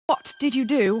What did you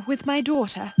do with my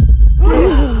daughter?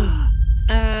 I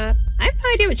have no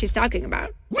idea what she's talking about.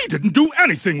 We didn't do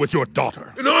anything with your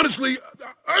daughter. And honestly,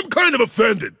 I'm kind of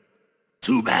offended.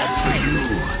 Too bad for you.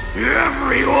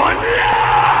 Everyone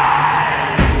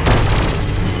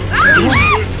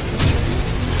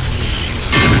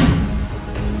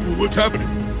What's happening?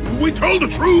 We told the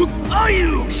truth! Are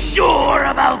you sure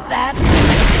about that?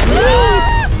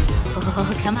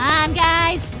 Oh, come on,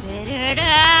 guys. Spit it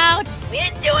out. We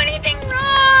didn't do anything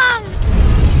wrong!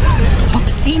 Hook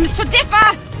seems to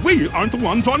differ. We aren't the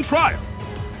ones on trial.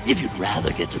 If you'd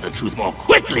rather get to the truth more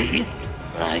quickly,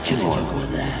 I can work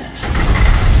with that.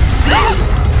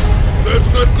 That's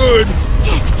not good!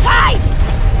 Guys!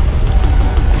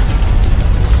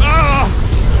 Ah!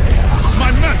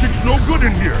 My magic's no good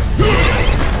in here.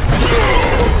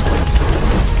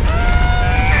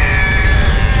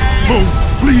 Moon,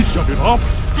 please shut it off.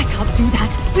 I can't do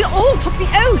that. We all took the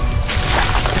oath.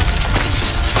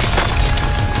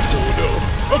 Oh no.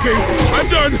 Okay, I'm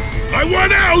done! I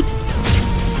want out!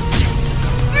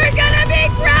 We're gonna be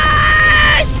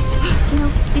crushed! You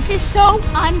know, this is so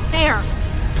unfair.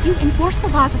 You enforce the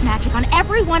laws of magic on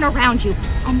everyone around you,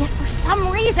 and yet for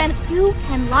some reason, you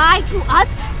can lie to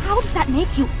us. How does that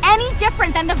make you any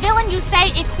different than the villain you say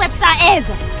Eclipsa is?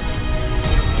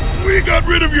 We got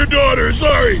rid of your daughter,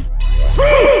 sorry!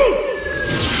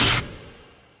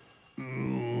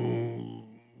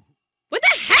 What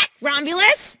the heck,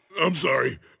 Romulus? I'm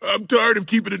sorry. I'm tired of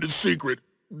keeping it a secret.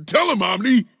 Tell him,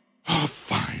 Omni! Oh,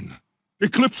 fine.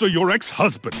 Eclipsa, your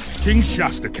ex-husband, King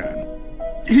Shastakan.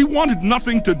 He wanted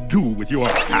nothing to do with your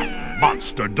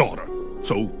half-monster daughter.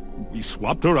 So, we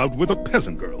swapped her out with a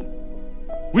peasant girl.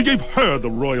 We gave her the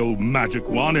royal magic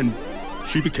wand, and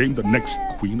she became the next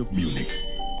Queen of Munich.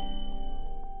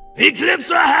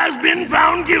 Eclipsa has been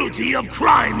found guilty of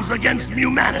crimes against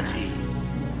humanity.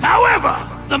 However,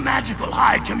 the Magical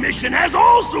High Commission has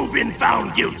also been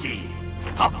found guilty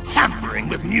of tampering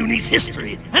with Muni's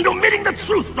history and omitting the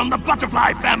truth from the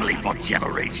Butterfly family for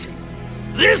generations.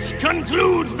 This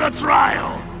concludes the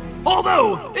trial.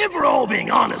 Although, if we're all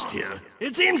being honest here,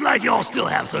 it seems like y'all still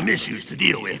have some issues to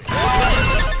deal with.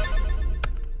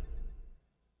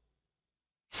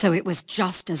 So it was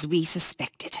just as we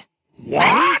suspected.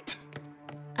 What?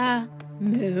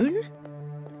 Moon?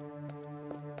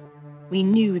 We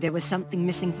knew there was something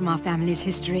missing from our family's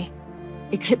history.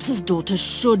 Eclipsa's daughter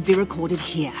should be recorded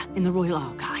here, in the Royal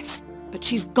Archives. But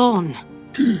she's gone.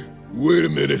 Wait a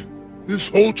minute. This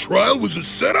whole trial was a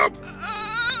setup?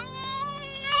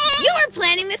 You were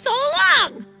planning this all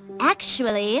along!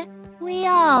 Actually, we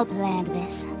all planned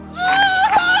this.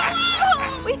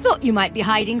 We thought you might be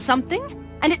hiding something,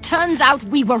 and it turns out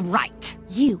we were right.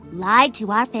 You lied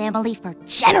to our family for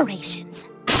generations.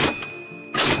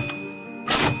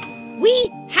 We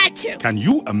had to! Can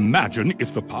you imagine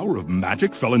if the power of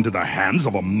magic fell into the hands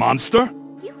of a monster?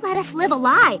 You let us live a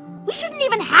lie. We shouldn't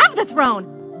even have the throne.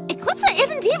 Eclipsa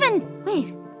isn't even...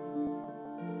 Wait.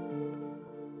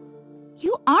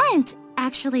 You aren't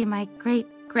actually my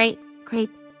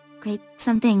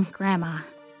great-something grandma.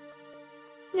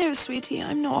 No, sweetie,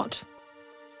 I'm not.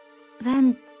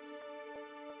 Then...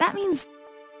 that means...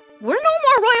 we're no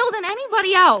more royal than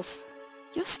anybody else.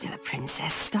 You're still a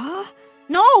princess, Star.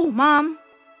 No, Mom.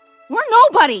 We're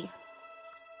nobody.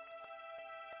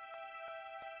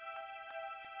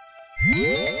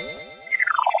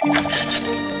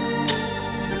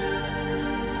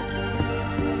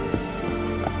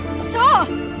 Star!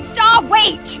 Star,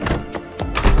 wait!